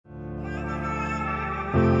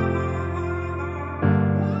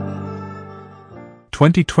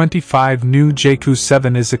2025 new Jaecoo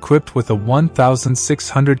 7 is equipped with a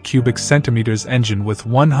 1,600 cubic centimeters engine with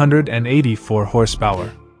 184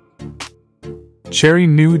 horsepower. Chery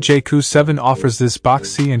new Jaecoo 7 offers this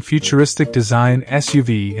boxy and futuristic design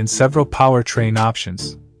SUV in several powertrain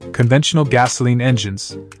options: conventional gasoline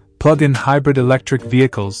engines, plug-in hybrid electric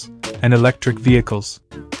vehicles, and electric vehicles.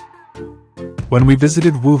 When we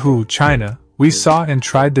visited Wuhu, China, we saw and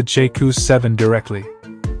tried the Jaecoo 7 directly.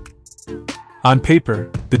 On paper,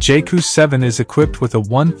 the Jaecoo 7 is equipped with a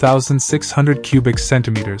 1,600 cubic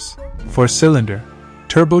centimeters, 4-cylinder,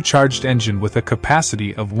 turbocharged engine with a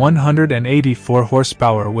capacity of 184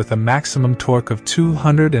 horsepower with a maximum torque of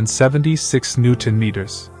 276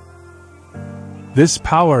 Nm. This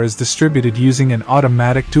power is distributed using an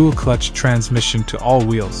automatic dual-clutch transmission to all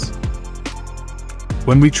wheels.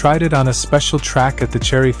 When we tried it on a special track at the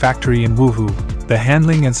Chery factory in Wuhu, the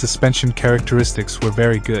handling and suspension characteristics were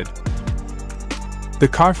very good. The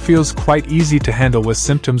car feels quite easy to handle with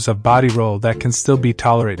symptoms of body roll that can still be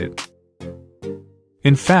tolerated.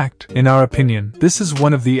 In fact, in our opinion, this is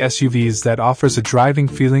one of the SUVs that offers a driving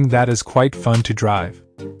feeling that is quite fun to drive.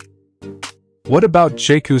 What about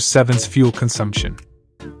Jaecoo 7's fuel consumption?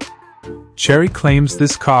 Chery claims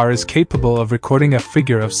this car is capable of recording a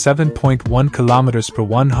figure of 7.1 km per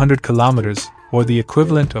 100 km, or the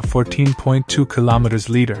equivalent of 14.2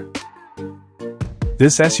 km/liter.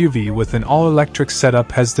 This SUV with an all-electric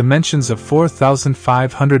setup has dimensions of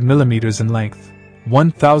 4,500 mm in length,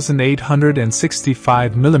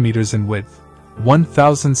 1,865 mm in width,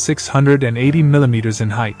 1,680 mm in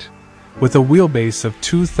height, with a wheelbase of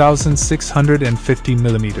 2,650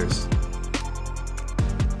 mm.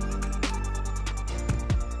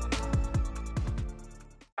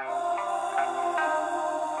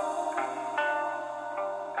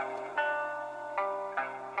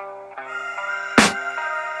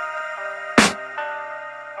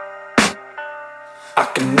 I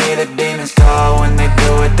can hear the demons call when they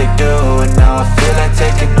do what they do, and now I feel like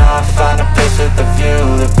taking off, find a place with a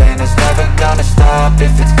view. The pain is never gonna stop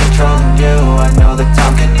if it's controlling you. I know that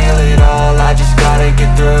time can heal it all, I just gotta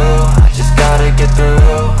get through. I just gotta get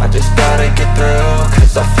through, I just gotta get through.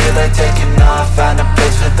 Cause I feel like taking off, find a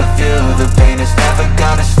place with a view. The pain is never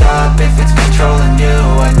gonna stop if it's controlling you.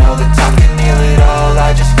 I know that time can heal it all,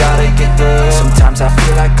 I just gotta get through. Sometimes I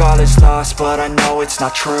feel like all is lost, but I know it's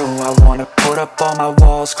not true. I wanna put up all my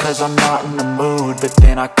walls cause I'm not in the mood, but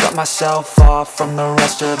then I cut myself off from the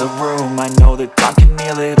rest of the room. I know that time can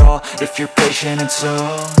heal it all if you're patient and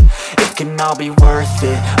soon. It can all be worth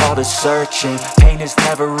it, all the searching. Pain is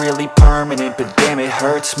never really permanent, but damn it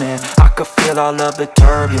hurts, man. I could feel all of the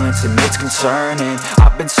turbulence and it's concerning.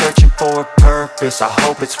 I've been searching for a purpose, I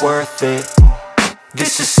hope it's worth it.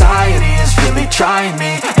 This society is really trying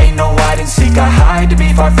me. Ain't no hide and seek, I hide to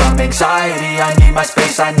be far from anxiety. I need my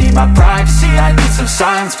space, I need my privacy. I need some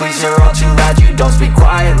silence, please, you're all too loud. You don't speak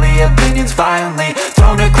quietly, opinions violently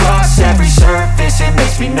thrown across every surface. It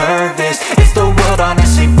makes me nervous, it's the world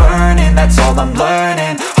honestly burning. That's all I'm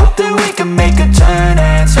learning, hope that we can make a turn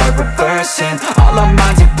and start reversing. All our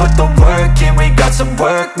minds and put the work in, we got some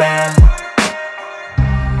work, man.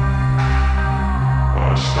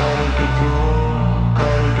 I started to do.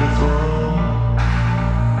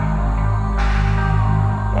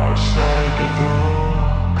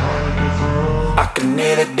 I can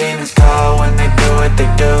hear the demons call when they do what they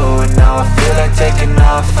do, and now I feel like taking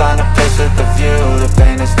off, find a place with a view. The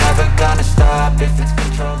pain is never gonna stop if it's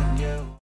controlling.